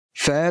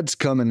Fads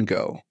come and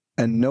go,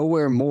 and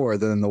nowhere more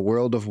than in the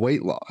world of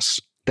weight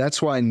loss.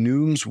 That's why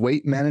Noom's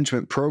weight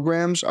management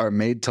programs are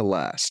made to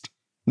last.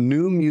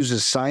 Noom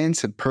uses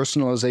science and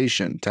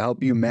personalization to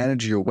help you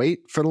manage your weight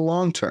for the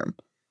long term.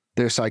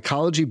 Their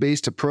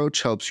psychology-based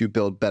approach helps you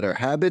build better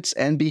habits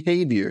and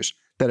behaviors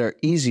that are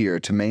easier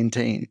to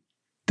maintain.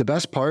 The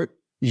best part?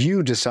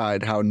 You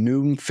decide how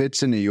Noom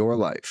fits into your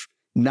life,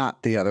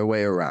 not the other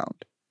way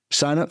around.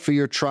 Sign up for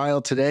your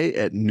trial today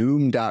at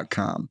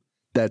Noom.com.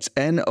 That's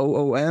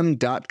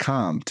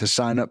Noom.com to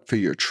sign up for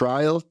your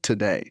trial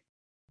today.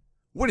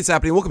 What is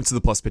happening? Welcome to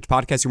the Plus Pitch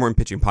Podcast, your morning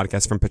pitching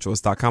podcast from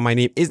PitcherList.com. My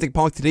name is Nick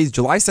Pollock. Today is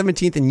July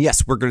 17th, and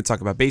yes, we're going to talk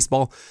about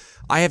baseball.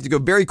 I have to go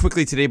very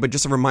quickly today, but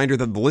just a reminder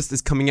that the list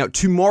is coming out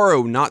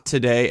tomorrow, not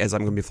today, as I'm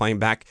going to be flying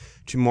back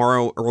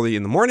tomorrow early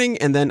in the morning,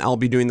 and then I'll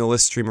be doing the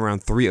list stream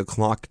around 3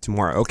 o'clock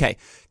tomorrow. Okay,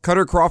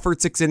 Cutter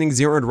Crawford, 6 innings,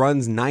 0 earned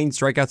runs, 9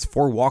 strikeouts,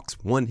 4 walks,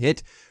 1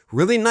 hit.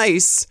 Really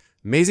nice.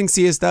 Amazing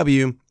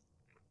CSW.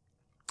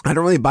 I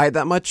don't really buy it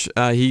that much.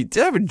 He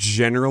did have a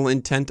general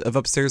intent of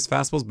upstairs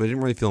fastballs, but I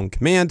didn't really feel him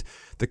command.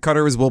 The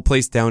cutter was well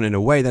placed down and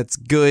away. That's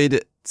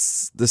good.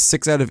 The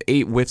 6 out of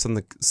 8 whiffs on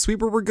the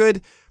sweeper were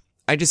good.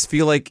 I just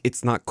feel like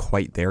it's not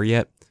quite there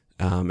yet.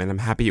 And I'm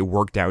happy it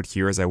worked out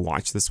here as I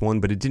watched this one,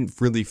 but it didn't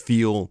really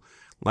feel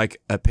like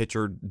a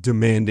pitcher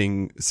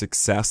demanding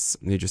success.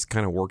 It just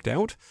kind of worked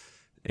out.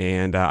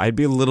 And I'd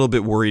be a little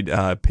bit worried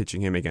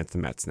pitching him against the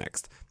Mets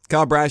next.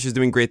 Kyle Brash is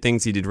doing great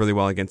things. He did really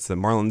well against the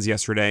Marlins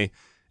yesterday.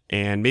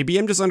 And maybe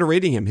I'm just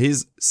underrating him.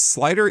 His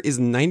slider is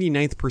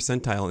 99th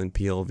percentile in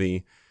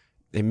PLV.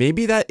 And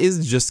maybe that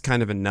is just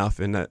kind of enough,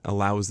 and that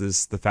allows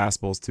the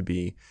fastballs to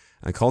be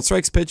called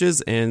strikes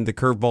pitches and the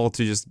curveball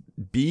to just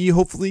be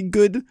hopefully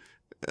good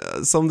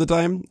some of the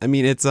time. I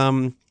mean, it's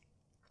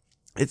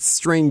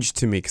strange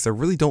to me because I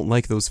really don't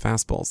like those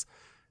fastballs.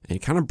 And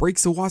it kind of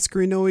breaks the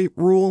Wascarino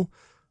rule,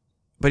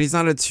 but he's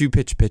not a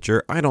 2-pitch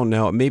pitcher. I don't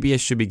know. Maybe I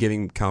should be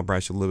giving Kyle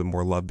Brash a little bit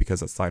more love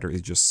because that slider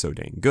is just so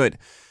dang good.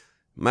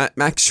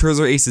 Max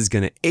Scherzer ace is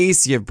going to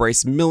ace. You have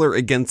Bryce Miller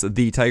against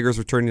the Tigers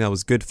returning. That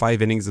was good.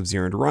 5 innings of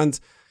 0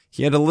 runs.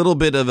 He had a little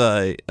bit of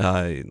a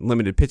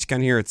limited pitch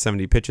count here at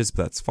 70 pitches,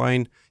 but that's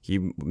fine.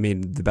 He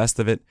made the best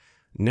of it.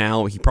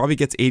 Now, he probably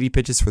gets 80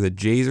 pitches for the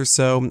Jays or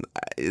so.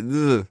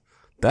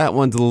 That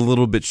one's a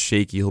little bit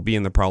shaky. He'll be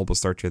in the probable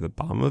start to the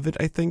bottom of it,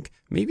 I think.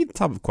 Maybe the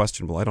top of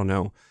questionable. I don't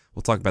know.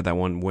 We'll talk about that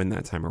one when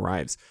that time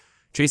arrives.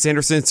 Chase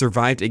Anderson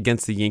survived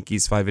against the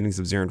Yankees, 5 innings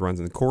of 0 runs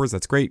in the cores.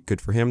 That's great.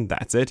 Good for him.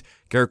 That's it.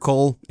 Garrett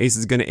Cole, ace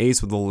is going to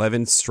ace with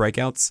 11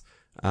 strikeouts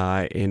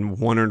in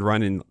 1 earned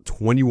run and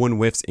 21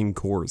 whiffs in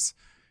cores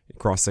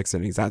across 6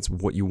 innings. That's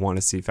what you want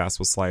to see.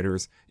 Fastball,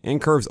 sliders, and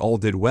curves all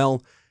did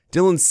well.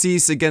 Dylan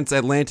Cease against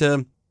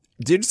Atlanta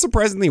did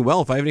surprisingly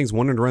well. 5 innings,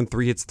 1 earned run,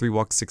 3 hits, 3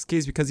 walks, 6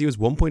 Ks because he was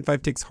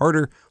 1.5 ticks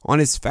harder on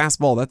his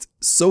fastball. That's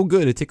so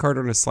good. A tick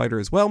harder on his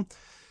slider as well.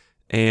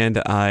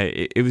 And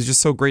it was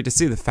just so great to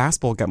see. The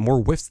fastball got more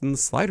whiffs than the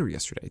slider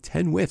yesterday.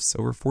 10 whiffs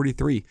over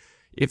 43.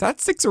 If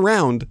that sticks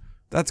around,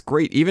 that's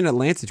great. Even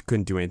Atlanta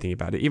couldn't do anything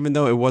about it. Even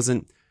though it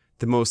wasn't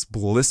the most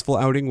blissful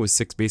outing with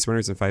 6 base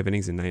runners and 5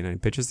 innings and 99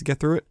 pitches to get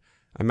through it.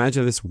 I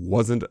imagine if this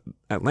wasn't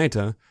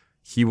Atlanta,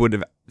 he would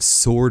have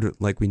soared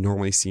like we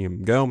normally see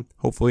him go.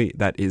 Hopefully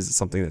that is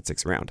something that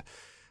sticks around.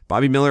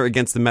 Bobby Miller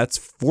against the Mets.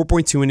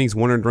 4.2 innings,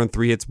 1 earned run,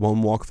 3 hits,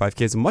 1 walk, 5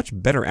 Ks. A much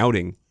better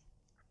outing.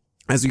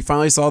 As we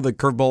finally saw the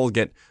curveball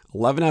get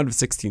 11 out of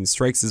 16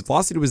 strikes, his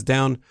velocity was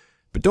down,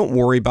 but don't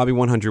worry, Bobby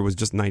 100 was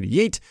just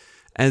 98,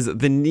 as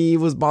the knee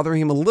was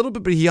bothering him a little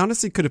bit, but he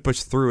honestly could have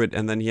pushed through it,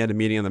 and then he had a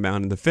meeting on the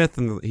mound in the 5th,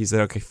 and he said,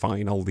 okay,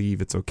 fine, I'll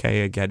leave, it's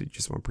okay, I get it,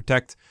 just want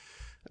to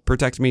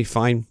protect me,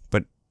 fine,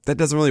 but that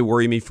doesn't really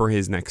worry me for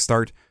his next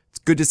start. It's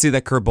good to see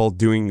that curveball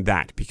doing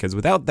that, because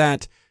without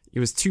that, it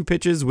was 2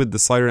 pitches with the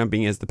slider not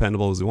being as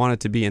dependable as we want it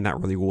to be, and that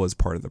really was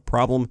part of the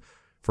problem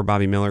for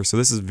Bobby Miller. So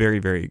this is very,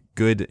 very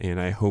good, and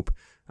I hope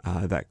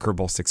that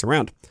curveball sticks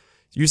around.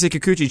 Yusei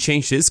Kikuchi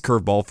changed his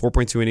curveball,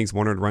 4.2 innings,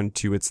 1 earned run,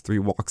 2 hits, 3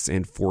 walks,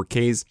 and 4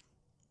 Ks.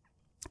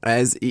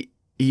 As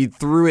he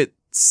threw it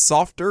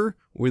softer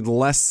with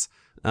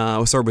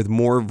with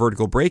more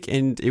vertical break,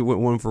 and it went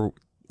 1 for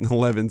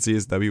 11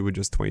 CSW with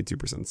just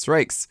 22%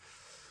 strikes.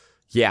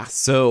 Yeah,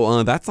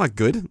 so that's not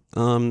good.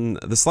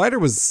 The slider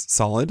was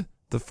solid.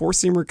 The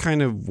 4-seamer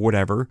kind of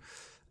whatever.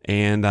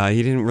 And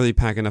he didn't really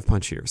pack enough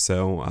punch here.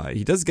 So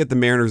he does get the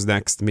Mariners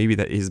next. Maybe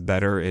that is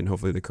better. And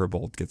hopefully the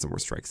curveball gets some more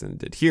strikes than it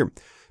did here.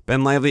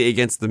 Ben Lively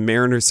against the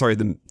Mariners.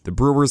 The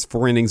Brewers.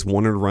 4 innings,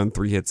 1 earned run,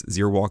 3 hits,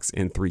 0 walks,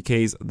 and 3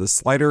 Ks. The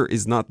slider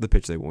is not the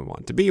pitch that we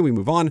want it to be. We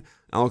move on.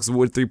 Alex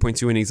Wood,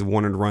 3.2 innings of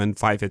 1 earned run,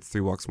 5 hits,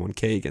 3 walks, 1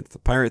 K against the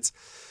Pirates.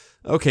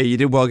 Okay, you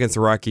did well against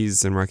the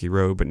Rockies and Rocky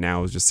Road, but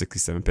now it's just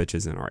 67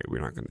 pitches. And all right, we're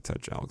not going to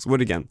touch Alex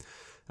Wood again.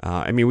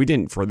 We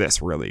didn't for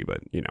this, really, but,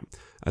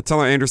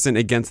 Tyler Anderson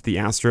against the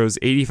Astros,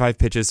 85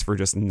 pitches for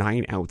just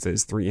 9 outs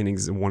as 3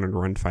 innings, 1 earned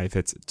run, 5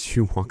 hits,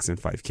 2 walks, and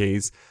 5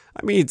 Ks.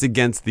 It's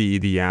against the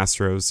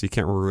Astros, so you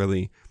can't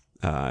really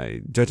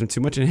judge him too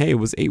much. And, hey, it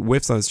was 8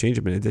 whiffs on his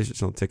changeup, an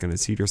additional tick on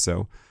his heater,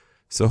 so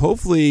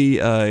hopefully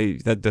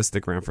that does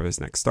stick around for his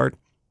next start.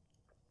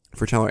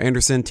 For Tyler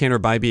Anderson, Tanner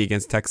Bybee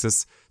against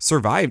Texas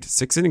survived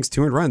 6 innings,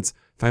 2 earned runs,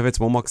 5 hits,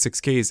 1 walk,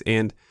 6 Ks.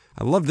 And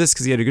I love this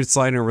because he had a good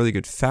slider and a really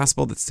good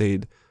fastball that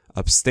stayed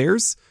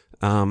upstairs.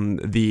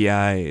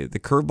 The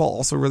curveball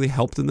also really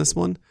helped in this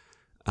one.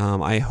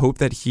 I hope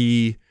that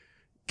he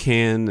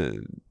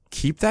can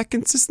keep that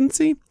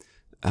consistency.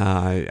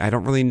 I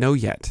don't really know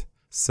yet.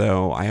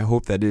 So I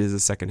hope that it is the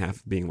second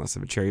half being less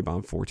of a cherry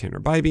bomb for Tanner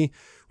Bybee.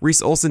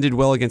 Reese Olson did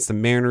well against the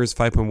Mariners,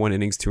 5.1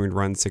 innings, 2 earned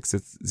runs, 6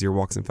 hits, 0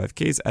 walks, and 5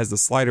 Ks, as the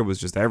slider was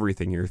just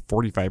everything here,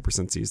 45%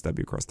 CSW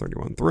across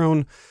 31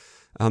 thrown.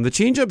 The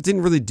changeup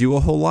didn't really do a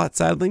whole lot,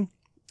 sadly,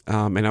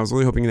 and I was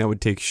really hoping that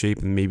would take shape,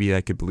 and maybe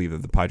I could believe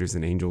that the Padres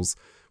and Angels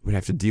would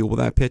have to deal with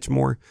that pitch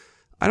more.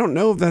 I don't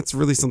know if that's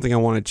really something I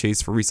want to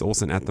chase for Reese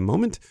Olson at the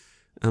moment.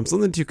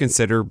 Something to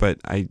consider, but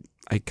I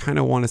kind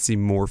of want to see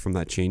more from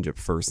that changeup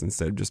first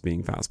instead of just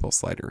being fastball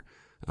slider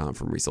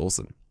from Reese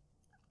Olson.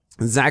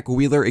 Zach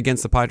Wheeler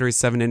against the Padres,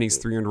 7 innings,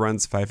 3 earned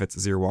runs, 5 hits,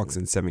 0 walks,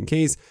 and 7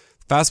 Ks.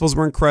 Fastballs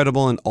were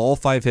incredible, and all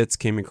 5 hits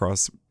came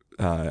across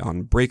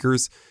on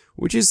breakers,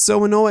 which is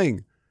so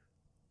annoying.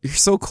 You're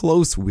so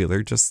close,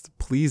 Wheeler. Just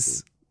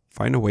please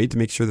find a way to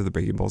make sure that the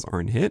breaking balls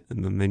aren't hit,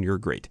 and then you're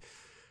great.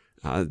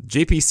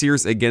 JP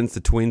Sears against the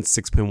Twins,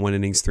 6.1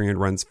 innings, 3 earned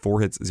runs,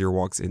 4 hits, 0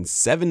 walks, and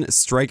 7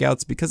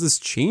 strikeouts because his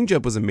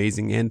changeup was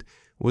amazing and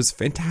was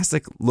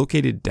fantastic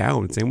located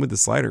down. Same with the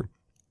slider.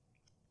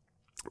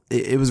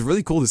 It was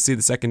really cool to see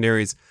the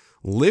secondaries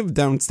live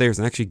downstairs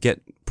and actually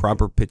get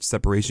proper pitch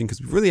separation because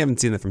we really haven't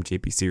seen that from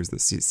JP Sears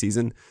this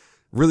season.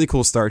 Really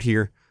cool start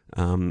here.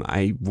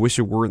 I wish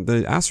it weren't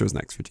the Astros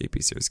next for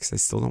JP Sears because I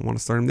still don't want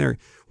to start him there.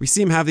 We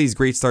see him have these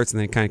great starts and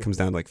then it kind of comes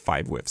down to like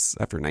 5 whiffs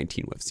after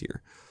 19 whiffs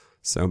here.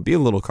 So be a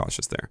little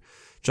cautious there.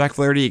 Jack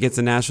Flaherty against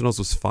the Nationals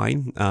was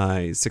fine.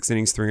 6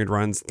 innings, 3 earned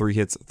runs, 3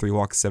 hits, 3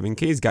 walks, 7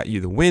 Ks, got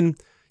you the win.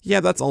 Yeah,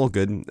 that's all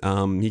good.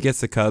 He gets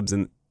the Cubs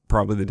and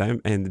probably the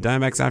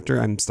Diamondbacks after.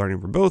 I'm starting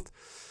for both.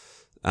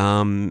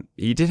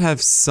 He did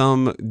have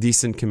some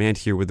decent command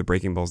here with the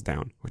breaking balls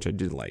down, which I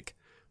did like.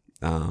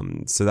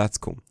 So that's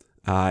cool.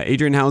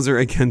 Adrian Hauser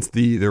against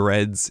the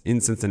Reds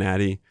in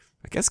Cincinnati.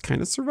 I guess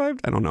kind of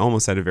survived. I don't know.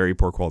 Almost had a very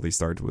poor quality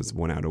start. Was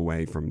 1 out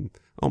away from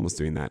almost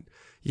doing that.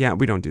 Yeah,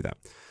 we don't do that.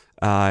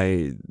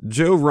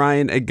 Joe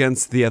Ryan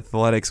against the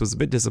Athletics was a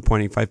bit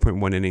disappointing.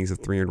 5.1 innings of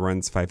 3 earned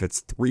runs, 5 hits,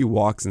 3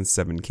 walks, and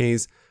 7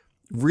 Ks.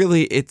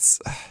 Really, it's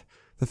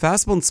the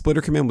fastball and splitter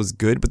command was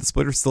good, but the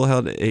splitter still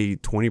held a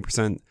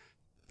 20%,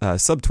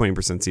 sub 20%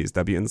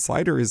 CSW, and the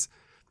slider is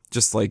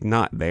just like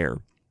not there.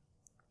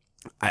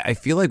 I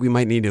feel like we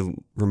might need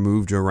to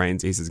remove Joe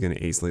Ryan's ace is going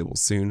to ace label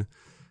soon.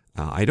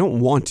 I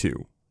don't want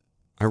to.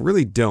 I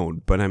really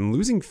don't, but I'm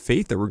losing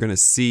faith that we're going to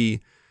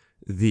see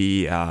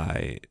the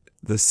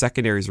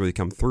secondaries really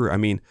come through. I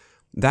mean,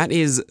 that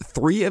is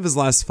 3 of his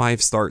last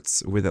 5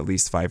 starts with at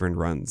least 5 earned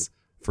runs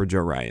for Joe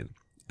Ryan.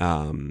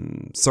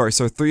 So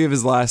 3 of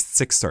his last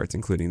 6 starts,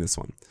 including this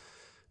one.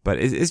 But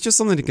it's just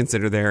something to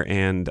consider there,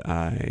 and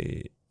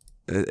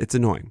it's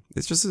annoying.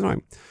 It's just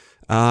annoying.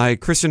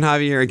 Christian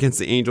Javier against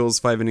the Angels,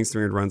 5 innings,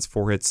 3 earned runs,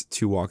 4 hits,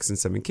 2 walks, and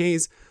 7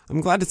 Ks.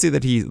 I'm glad to see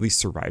that he at least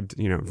survived,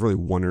 really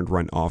 1 earned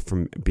run off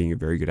from being a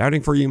very good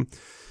outing for you.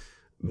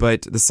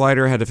 But the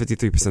slider had a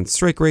 53%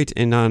 strike rate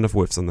and not enough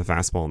whiffs on the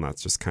fastball, and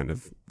that's just kind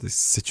of the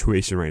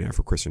situation right now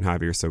for Christian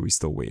Javier, so we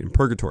still wait in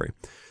purgatory.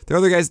 There are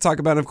other guys to talk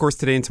about, of course,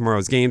 today and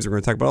tomorrow's games. We're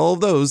going to talk about all of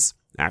those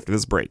after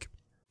this break.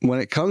 When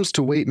it comes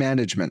to weight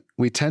management,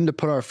 we tend to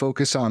put our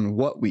focus on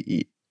what we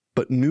eat,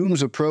 but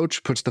Noom's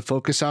approach puts the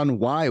focus on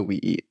why we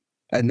eat,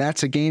 and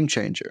that's a game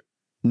changer.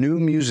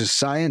 Noom uses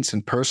science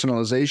and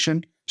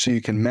personalization so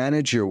you can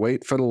manage your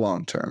weight for the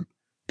long term.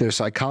 Their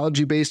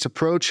psychology-based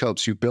approach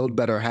helps you build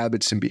better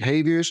habits and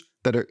behaviors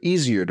that are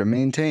easier to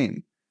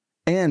maintain.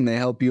 And they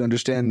help you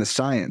understand the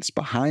science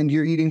behind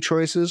your eating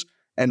choices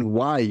and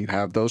why you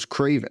have those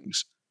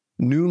cravings.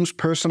 Noom's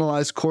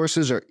personalized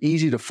courses are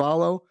easy to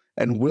follow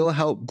and will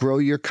help grow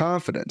your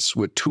confidence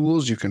with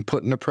tools you can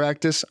put into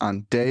practice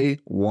on day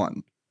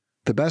 1.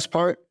 The best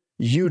part?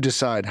 You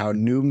decide how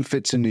Noom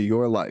fits into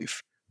your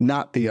life,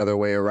 not the other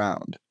way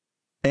around.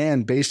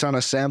 And based on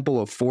a sample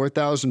of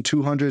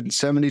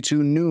 4,272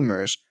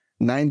 Noomers,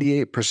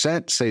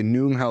 98% say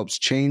Noom helps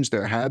change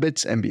their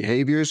habits and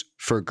behaviors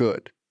for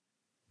good.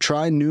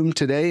 Try Noom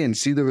today and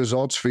see the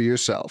results for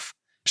yourself.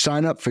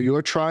 Sign up for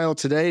your trial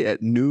today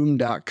at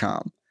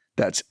Noom.com.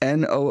 That's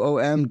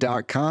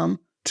Noom.com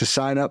to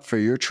sign up for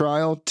your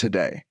trial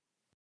today.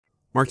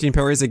 Martin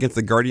Perez against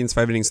the Guardians,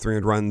 5 innings, 3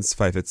 earned runs,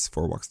 5 hits,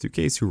 4 walks, 2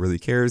 Ks. Who really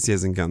cares? He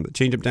hasn't gotten the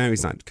changeup down.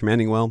 He's not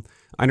commanding well.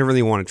 I don't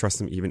really want to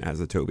trust him even as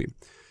a Toby.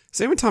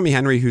 Same with Tommy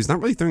Henry, who's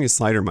not really throwing his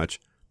slider much.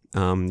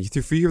 He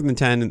threw fewer than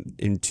 10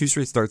 in 2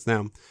 straight starts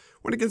now.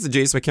 Went against the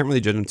Jays, so I can't really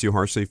judge him too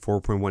harshly.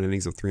 4.1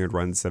 innings of 3 earned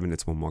runs, 7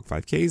 hits, 1 walk,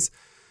 5 Ks.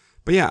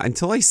 But yeah,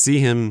 until I see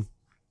him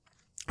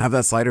have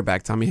that slider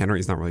back, Tommy Henry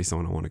is not really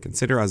someone I want to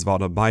consider.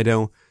 Osvaldo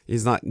Bido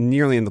is not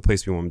nearly in the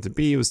place we want him to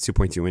be. It was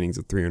 2.2 innings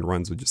of 3 earned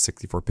runs with just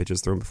 64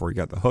 pitches thrown before he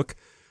got the hook.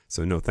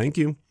 So no thank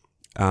you.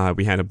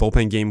 We had a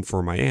bullpen game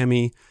for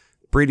Miami.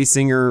 Brady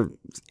Singer,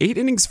 8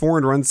 innings, 4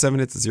 earned runs, 7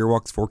 hits, 0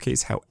 walks, 4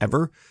 Ks.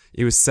 However,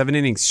 it was 7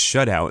 innings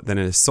shutout, then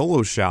a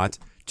solo shot,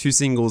 2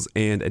 singles,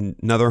 and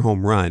another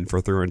home run for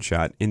a 3-run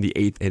shot in the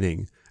 8th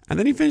inning. And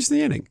then he finished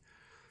the inning.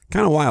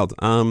 Kind of wild.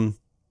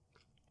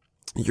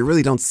 You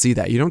really don't see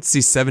that. You don't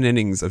see 7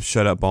 innings of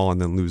shutout ball and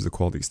then lose the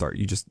quality start.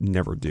 You just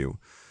never do.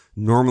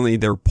 Normally,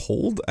 they're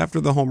pulled after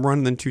the home run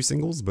and then 2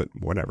 singles, but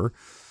whatever.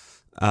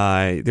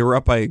 They were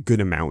up by a good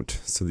amount,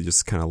 so they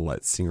just kind of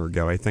let Singer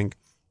go, I think.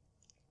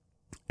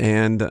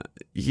 And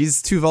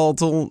he's too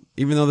volatile,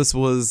 even though this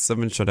was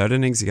 7 shutout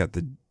innings. He got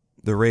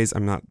the Rays.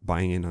 I'm not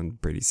buying in on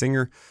Brady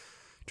Singer.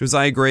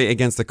 Josiah Gray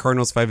against the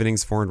Cardinals, 5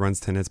 innings, 4 runs,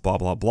 10 hits, blah,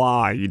 blah,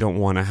 blah. You don't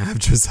want to have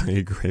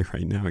Josiah Gray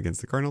right now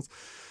against the Cardinals.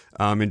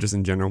 And just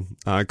in general.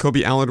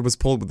 Kobe Allard was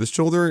pulled with his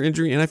shoulder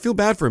injury, and I feel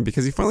bad for him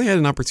because he finally had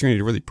an opportunity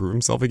to really prove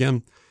himself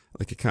again,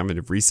 like a kind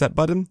of reset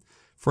button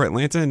for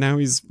Atlanta, and now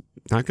he's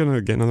not going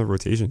to get another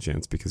rotation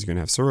chance because you're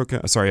going to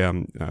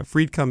have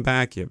Fried come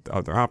back, you have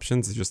other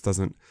options. It just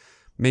doesn't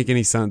make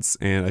any sense,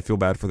 and I feel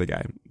bad for the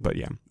guy. But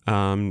yeah,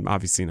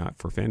 obviously not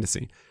for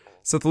fantasy.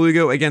 Seth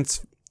Lugo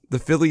against the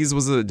Phillies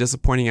was a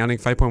disappointing outing,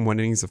 5.1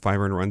 innings of 5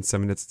 earned runs,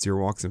 7 hits,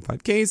 0 walks, and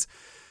 5 Ks.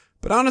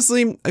 But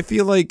honestly, I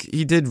feel like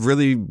he did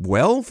really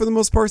well for the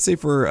most part,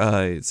 save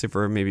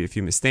for maybe a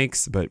few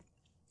mistakes. But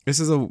this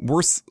is a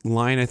worse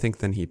line, I think,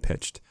 than he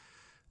pitched.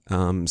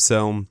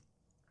 So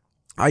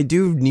I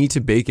do need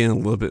to bake in a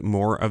little bit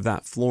more of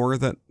that floor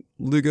that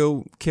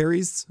Lugo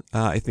carries,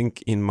 I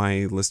think, in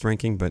my list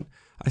ranking. But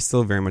I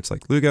still very much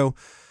like Lugo.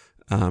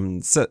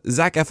 So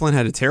Zach Eflin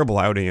had a terrible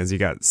outing as he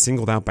got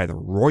singled out by the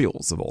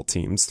Royals of all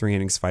teams. 3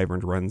 innings, 5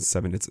 earned runs,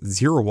 7 hits,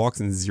 0 walks,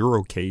 and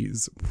 0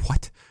 Ks.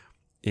 What?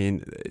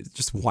 And it's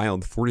just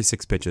wild,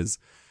 46 pitches.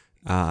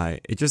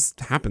 It just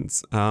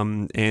happens.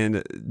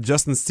 And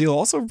Justin Steele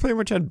also pretty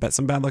much had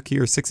some bad luck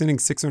here. 6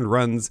 innings, 6 earned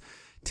runs,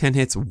 10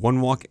 hits,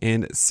 1 walk,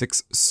 and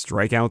 6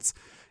 strikeouts.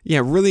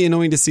 Yeah, really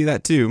annoying to see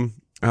that too.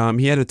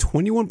 He had a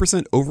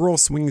 21% overall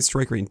swinging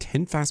strike rate and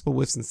 10 fastball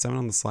whiffs and 7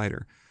 on the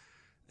slider.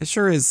 It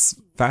sure is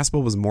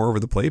fastball was more over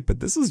the plate, but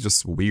this is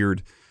just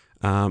weird.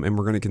 And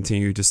we're going to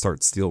continue to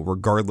start Steele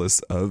regardless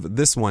of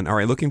this one. All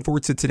right, looking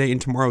forward to today and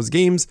tomorrow's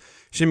games.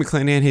 Shane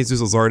McClanahan,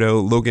 Jesus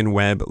Luzardo, Logan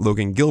Webb,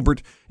 Logan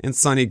Gilbert, and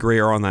Sonny Gray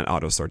are on that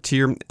auto start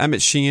tier.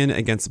 Emmett Sheehan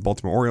against the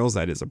Baltimore Orioles.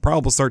 That is a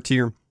probable start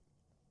tier.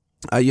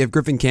 You have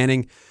Griffin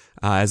Canning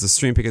as a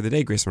stream pick of the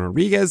day. Grayson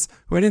Rodriguez,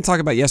 who I didn't talk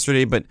about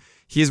yesterday, but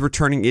he is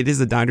returning. It is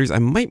the Dodgers. I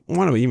might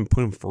want to even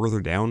put him further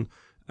down.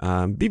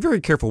 Be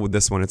very careful with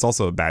this one. It's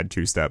also a bad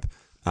 2-step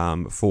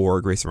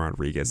for Grayson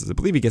Rodriguez. I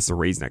believe he gets the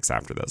Rays next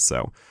after this.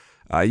 So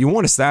you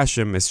want to stash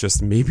him. It's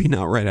just maybe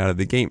not right out of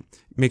the game.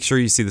 Make sure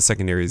you see the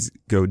secondaries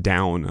go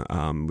down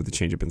with the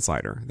changeup and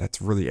slider.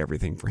 That's really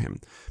everything for him.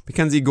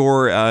 Mackenzie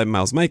Gore,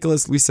 Miles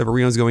Michaelis, Luis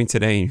Severino's going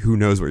today, and who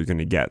knows what you're going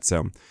to get.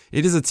 So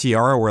it is a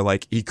tiara where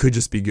like he could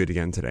just be good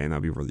again today, and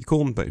that'd be really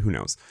cool, but who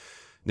knows.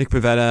 Nick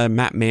Pivetta,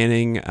 Matt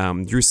Manning,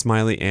 Drew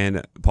Smiley,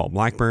 and Paul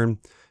Blackburn.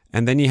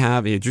 And then you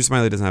have, Drew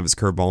Smiley doesn't have his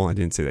curveball. I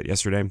didn't say that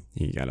yesterday.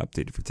 He got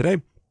updated for today.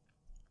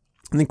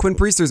 And then Quinn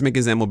Priesters make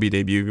his MLB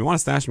debut. If you want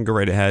to stash him, go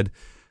right ahead.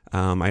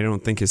 I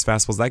don't think his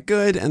fastball's that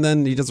good, and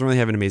then he doesn't really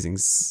have an amazing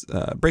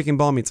breaking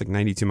ball. I mean, it's like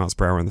 92 miles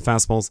per hour in the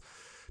fastballs.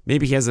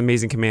 Maybe he has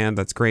amazing command.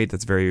 That's great.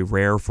 That's very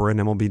rare for an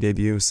MLB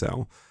debut,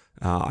 so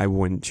I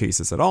wouldn't chase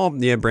this at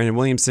all. Yeah, Brandon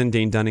Williamson,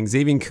 Dane Dunning,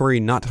 Xavier Curry,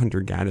 not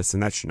Hunter Gaddis,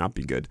 and that should not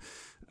be good.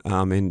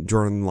 And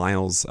Jordan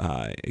Lyles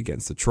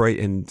against Detroit.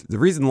 And the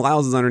reason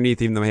Lyles is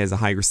underneath, even though he has a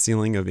higher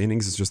ceiling of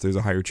innings, is just there's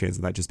a higher chance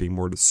of that just being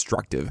more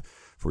destructive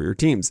for your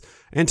teams.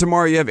 And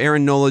tomorrow you have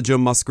Aaron Nola, Joe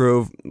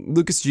Musgrove,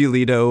 Lucas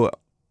Giolito,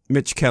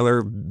 Mitch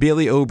Keller,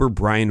 Bailey Ober,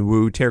 Brian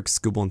Wu, Tarek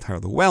Skubal, and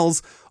Tyler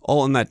Wells,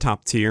 all in that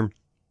top tier.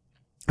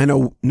 I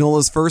know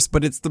Nola's first,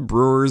 but it's the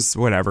Brewers,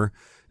 whatever.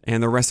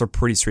 And the rest are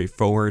pretty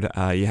straightforward.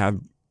 You have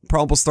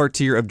probable start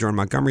tier of Jordan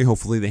Montgomery.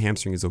 Hopefully the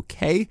hamstring is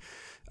okay.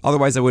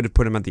 Otherwise, I would have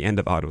put him at the end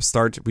of auto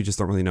start. We just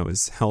don't really know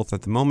his health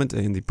at the moment,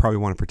 and they probably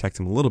want to protect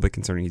him a little bit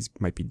considering he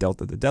might be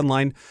dealt at the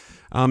deadline.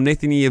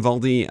 Nathan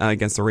Eovaldi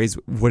against the Rays.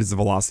 What is the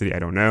velocity? I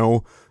don't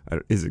know.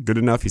 Is it good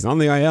enough? He's on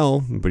the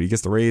IL, but he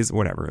gets the Rays,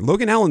 whatever.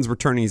 Logan Allen's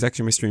returning. He's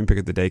actually my stream pick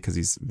of the day because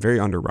he's very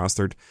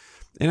under-rostered.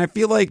 And I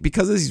feel like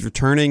because he's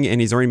returning and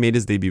he's already made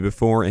his debut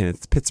before, and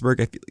it's Pittsburgh,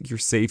 I feel like you're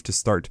safe to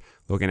start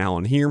Logan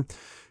Allen here.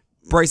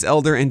 Bryce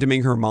Elder and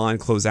Domingo Herman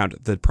close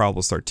out the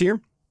probable start tier.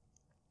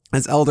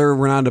 As Elder,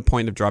 we're not at a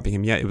point of dropping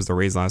him yet. It was the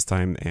Rays last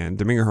time, and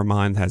Domingo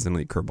Herman has an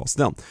elite curveball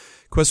still.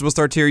 Questionable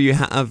start here, you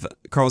have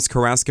Carlos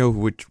Carrasco,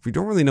 which we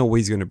don't really know what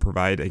he's going to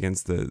provide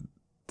against the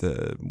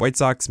White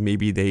Sox.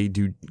 Maybe they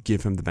do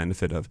give him the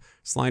benefit of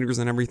sliders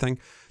and everything.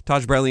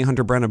 Taj Bradley and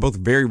Hunter Brown are both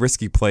very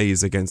risky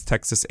plays against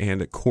Texas and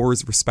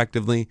Coors,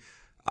 respectively.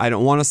 I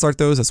don't want to start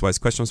those. That's why it's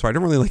questionable. So I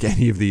don't really like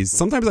any of these.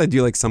 Sometimes I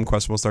do like some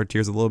questionable start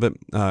tiers a little bit,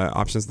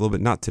 options a little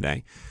bit, not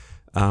today.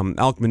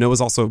 Alek Manoah is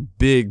also a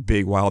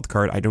big wild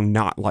card. I do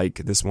not like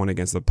this one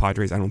against the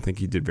Padres. I don't think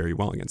he did very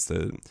well against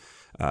the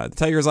the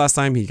Tigers last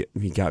time. He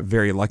got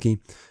very lucky.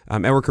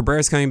 Edward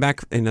Cabrera's coming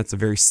back, and that's a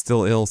very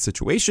still ill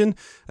situation.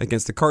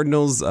 Against the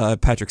Cardinals,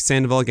 Patrick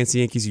Sandoval against the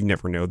Yankees, you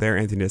never know there.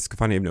 Anthony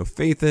Escafani, I have no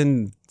faith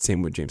in.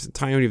 Same with Jameson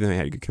Taillon, even though he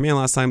had a good command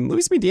last time.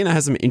 Luis Medina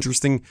has some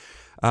interesting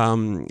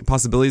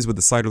possibilities with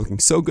the slider looking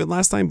so good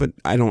last time, but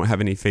I don't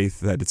have any faith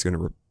that it's going to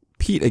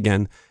repeat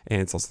again.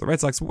 And it's also the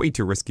Red Sox, way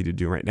too risky to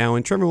do right now.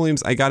 And Trevor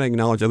Williams, I got to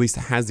acknowledge, at least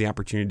has the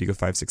opportunity to go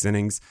 5-6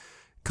 innings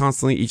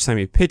constantly each time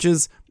he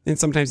pitches, and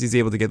sometimes he's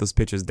able to get those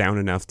pitches down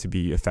enough to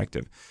be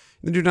effective.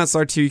 The do not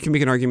start too, you can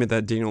make an argument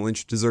that Daniel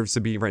Lynch deserves to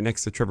be right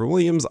next to Trevor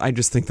Williams. I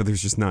just think that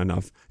there's just not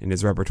enough in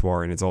his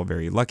repertoire, and it's all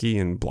very lucky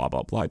and blah,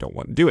 blah, blah. I don't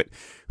want to do it.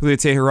 Julio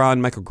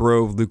Teheran, Michael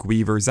Grove, Luke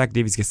Weaver, Zach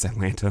Davies gets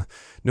Atlanta,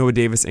 Noah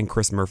Davis, and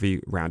Chris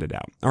Murphy rounded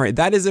out. All right,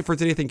 that is it for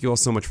today. Thank you all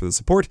so much for the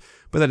support,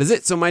 but that is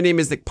it. So my name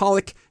is Nick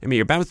Pollock, and may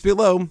your bounce be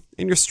low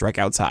and your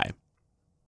strikeouts high.